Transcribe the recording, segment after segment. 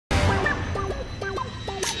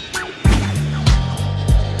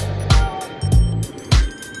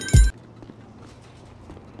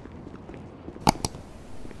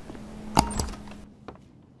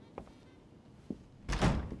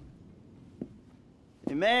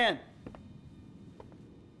Hey, man.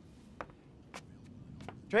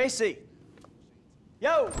 Tracy.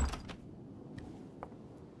 Yo.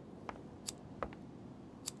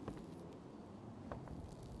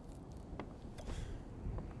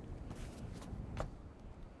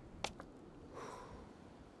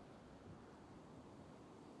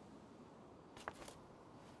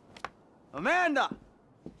 Amanda!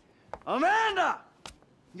 Amanda!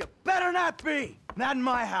 You better not be! Not in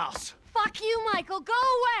my house. Fuck you, Michael. Go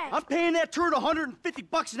away! I'm paying that turd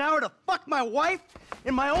 $150 an hour to fuck my wife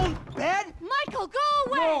in my own bed? Michael, go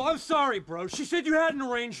away! No, I'm sorry, bro. She said you had an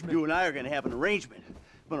arrangement. You and I are gonna have an arrangement. I'm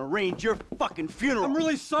gonna arrange your fucking funeral. I'm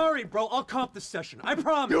really sorry, bro. I'll comp the session. I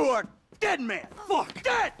promise. You are dead, man! Fuck!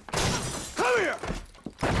 Dead! Come here!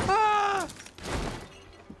 Ah!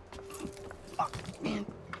 Fuck, man.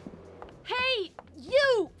 Hey,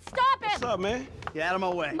 you! Stop it! What's up, man? Get out of my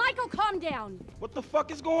way. Michael, calm down. What the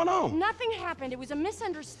fuck is going on? Nothing happened. It was a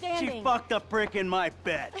misunderstanding. She fucked a brick in my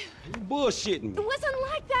bed. You bullshitting me. It wasn't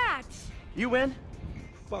like that. You in?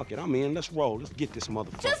 Fuck it, I'm in. Let's roll. Let's get this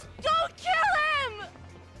motherfucker. Just don't kill him!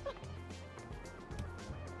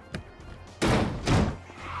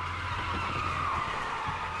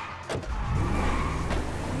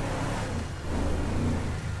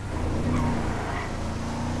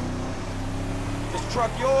 This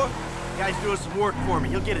truck yours? Guy's doing some work for me.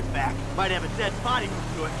 He'll get it back. Might have a dead body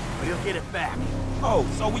to it, but he'll get it back. Oh,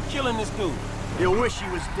 so we killing this dude? He'll wish he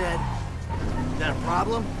was dead. Is that a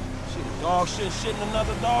problem? Shit, a dog shouldn't shit in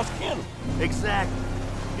another dog's kennel. Exactly.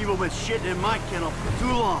 People been shitting in my kennel for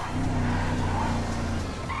too long.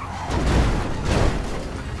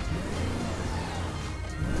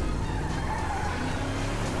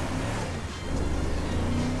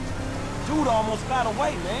 Dude almost got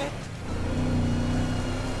away, man.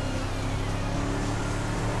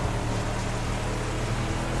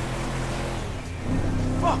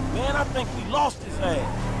 Fuck, man, I think we lost his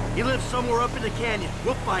ass. He lives somewhere up in the canyon.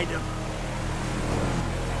 We'll find him.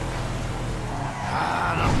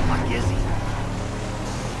 Ah, the fuck is he?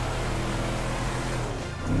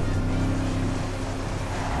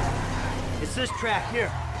 It's this track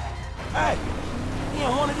here. Hey, he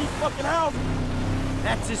in one of these fucking houses.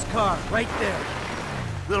 That's his car, right there.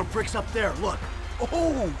 Little prick's up there, look.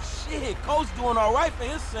 Oh, shit, Cole's doing all right for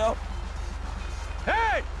himself.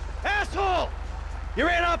 Hey, asshole! You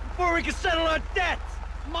ran off before we could settle our debts!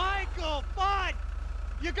 Michael, Bud!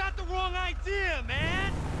 You got the wrong idea,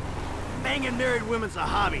 man! Banging married women's a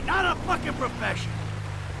hobby, not a fucking profession.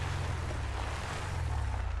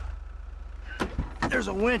 There's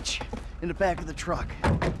a winch in the back of the truck.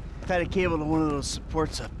 Tied a cable to one of those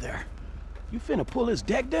supports up there. You finna pull his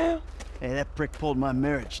deck down? Hey, that prick pulled my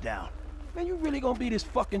marriage down. Man, you really gonna be this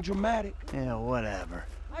fucking dramatic? Yeah, whatever.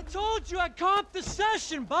 I told you I'd comp the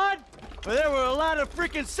session, Bud! Well, there were a lot of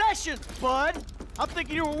freaking sessions, bud! I'm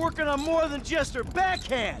thinking you were working on more than just her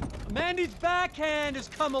backhand. Mandy's backhand has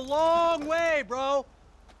come a long way, bro.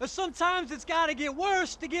 But sometimes it's gotta get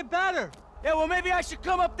worse to get better. Yeah, well, maybe I should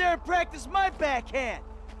come up there and practice my backhand.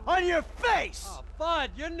 On your face! Oh,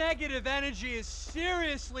 Bud, your negative energy is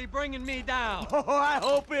seriously bringing me down. Oh, I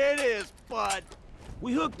hope it is, bud.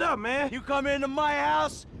 We hooked up, man. You come into my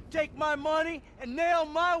house, take my money, and nail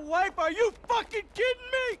my wife? Are you fucking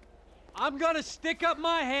kidding me? I'm gonna stick up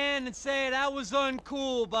my hand and say that was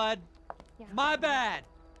uncool, Bud. Yeah. My bad.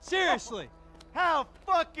 Seriously. How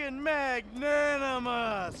fucking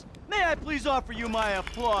magnanimous! May I please offer you my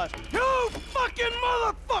applause? You fucking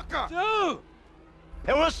motherfucker! Dude!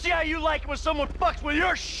 And we'll see how you like it when someone fucks with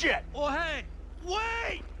your shit! Well, hey,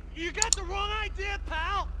 wait! You got the wrong idea,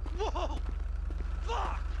 pal! Whoa!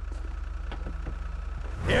 Fuck!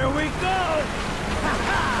 Here we go! Ha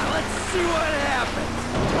ha! Let's see what happens!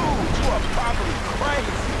 Dude, you are probably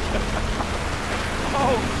crazy.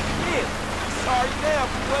 Oh, shit. Sorry damn,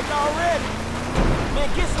 you wasn't already. Man,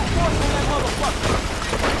 get some force on that motherfucker.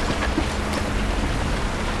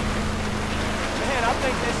 Man, I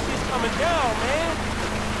think that shit's coming down, man.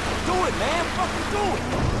 Do it, man. Fucking do it.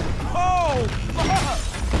 Oh, fuck.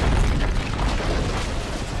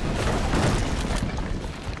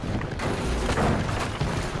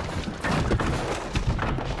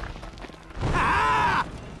 Ah!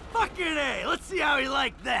 Fucking A! Let's see how he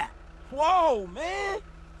liked that! Whoa, man.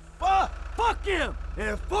 Fuck. Fuck him!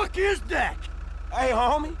 And fuck his deck! Hey,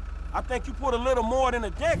 homie. I think you put a little more than a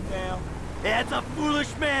deck down. That's a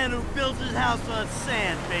foolish man who builds his house on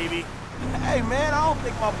sand, baby. Hey, man, I don't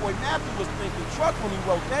think my boy Matthew was thinking truck when he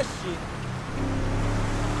wrote that shit.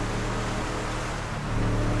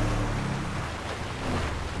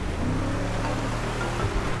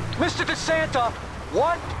 Mr. DeSanta,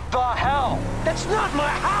 what the hell? That's not my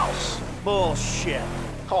house! Bullshit.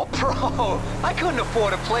 Oh, bro, I couldn't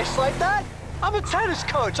afford a place like that. I'm a tennis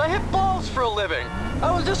coach. I hit balls for a living.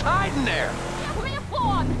 I was just hiding there.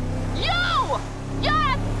 Telephone! You! You're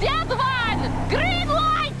a dead one! Green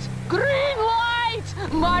light! Green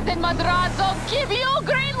light! Martin Madrazo, give you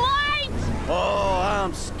green light! Oh,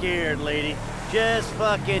 I'm scared, lady. Just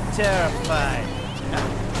fucking terrified.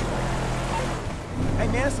 Hey,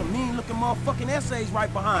 man, that's some mean-looking motherfucking essays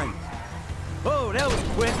right behind us. Oh, that was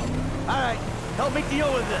quick. All right, help me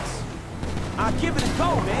deal with this. I'll give it a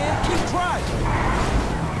go, man. Keep driving.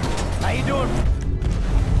 How you doing?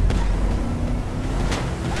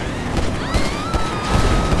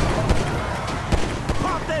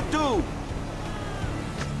 Pop that dude.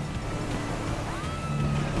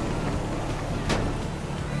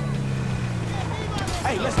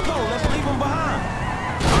 Hey, let's go. Let's leave him behind.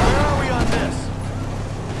 Where are we on this?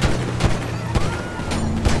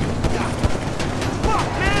 Fuck,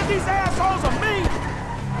 man, these assholes are me.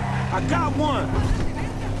 I got one.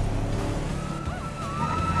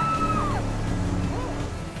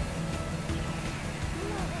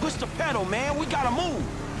 Push the pedal, man. We gotta move.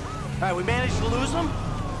 All right, we managed to lose them?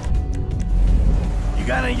 You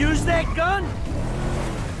gonna use that gun?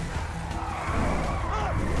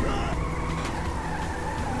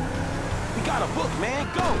 We got a book, man.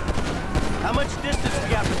 Go. How much distance we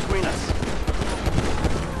got between us?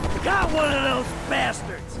 We got one of those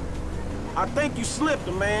bastards! I think you slipped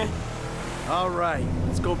him, man. All right,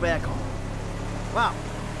 let's go back home. Wow,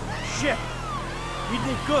 shit. You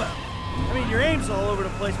did good. I mean, your aim's all over the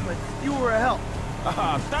place, but you were a help.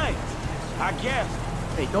 Thanks. I guess.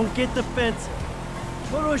 Hey, don't get defensive.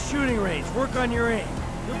 Go to a shooting range, work on your aim.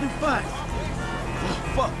 You'll do fine.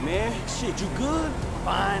 Fuck, man. Shit, you good?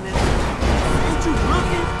 Fine as... Ain't you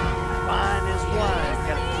looking? Fine as wine.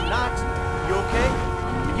 Got a few knocks. You okay?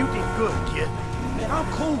 You did good, kid. Man, I'm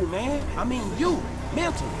cool, man. I mean, you.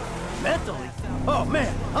 Mentally. Mentally? Oh,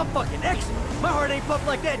 man, I'm fucking excellent. My heart ain't pumped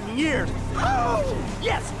like that in years. Oh,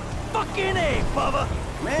 yes! Fucking A, Bubba!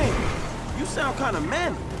 Man, you sound kind of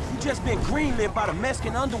manly. You just been greenlit by the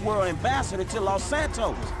Mexican underworld ambassador to Los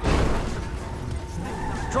Santos.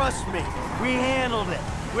 Trust me, we handled it.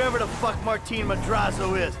 Whoever the fuck Martin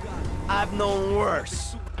Madrazo is, I've known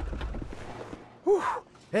worse. Whew.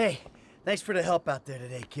 Hey, thanks for the help out there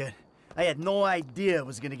today, kid. I had no idea it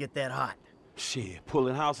was gonna get that hot. Shit,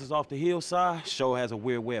 pulling houses off the hillside sure has a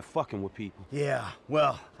weird way of fucking with people. Yeah,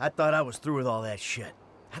 well, I thought I was through with all that shit.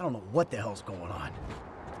 I don't know what the hell's going on.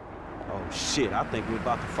 Oh shit, I think we're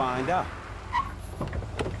about to find out.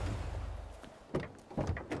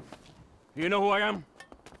 You know who I am?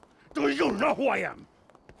 Do you know who I am?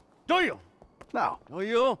 Do you? No. Oh,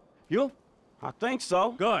 you? You? I think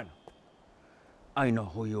so. Good. I know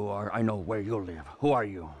who you are. I know where you live. Who are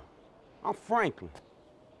you? I'm Franklin.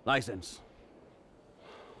 License.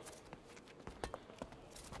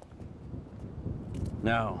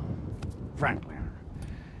 Now, Franklin,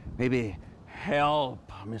 maybe help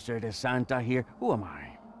Mr. DeSanta here. Who am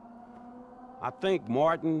I? I think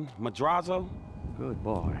Martin Madrazo. Good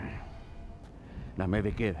boy. Now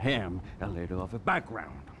maybe give him a little of a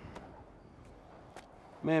background.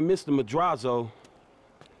 Man, Mr. Madrazo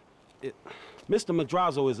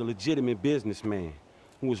is a legitimate businessman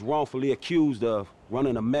who was wrongfully accused of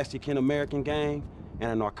running a Mexican-American gang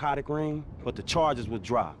and a narcotic ring, but the charges were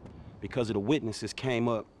dropped because of the witnesses came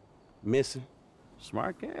up missing.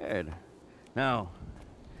 Smart kid. Now,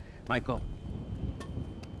 Michael,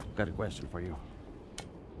 got a question for you.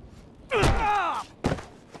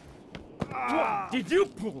 Did you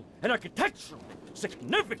pull an architectural,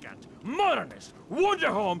 significant, modernist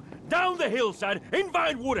wonder home down the hillside in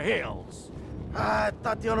Vinewood Hills? I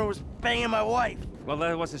thought the owner was banging my wife. Well,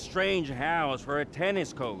 that was a strange house for a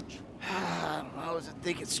tennis coach. I wasn't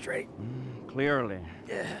thinking straight. Clearly.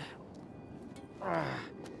 Yeah.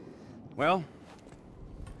 Well,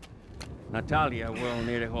 Natalia will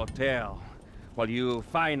need a hotel while you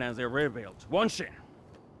finance the rebuild, won't she?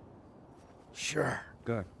 Sure.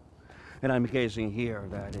 Good. And I'm guessing here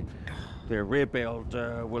that the rebuild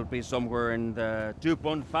will be somewhere in the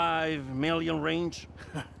 2.5 million range?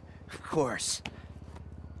 Of course.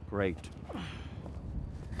 Great.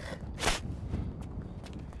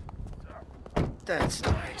 That's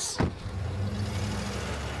nice.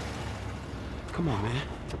 Come on, man.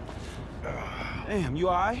 Damn, you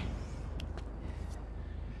all right?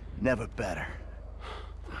 Never better.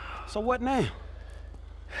 So what now?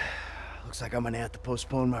 Looks like I'm gonna have to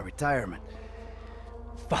postpone my retirement.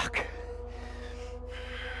 Fuck.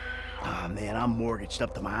 Oh man, I'm mortgaged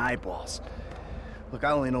up to my eyeballs. Look,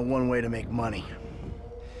 I only know one way to make money.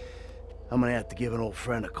 I'm gonna have to give an old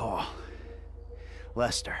friend a call.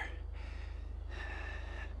 Lester.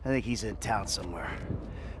 I think he's in town somewhere.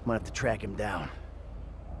 I'm gonna have to track him down.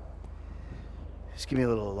 Just give me a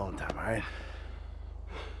little alone time, all right?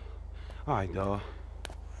 All right, dawg.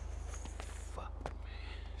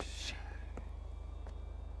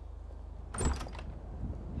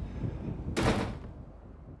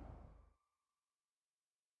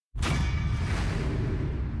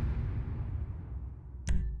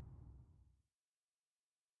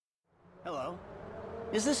 Hello.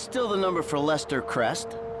 Is this still the number for Lester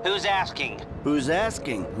Crest? Who's asking? Who's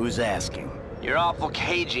asking? Who's asking? You're awful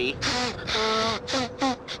cagey.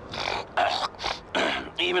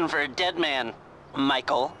 Even for a dead man,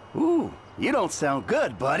 Michael. Ooh, you don't sound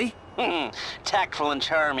good, buddy. Tactful and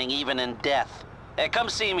charming even in death. Hey, come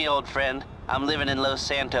see me, old friend. I'm living in Los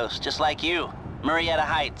Santos, just like you. Murrieta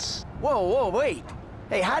Heights. Whoa, wait.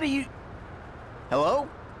 Hey, how do you... Hello?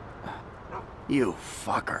 You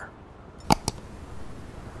fucker.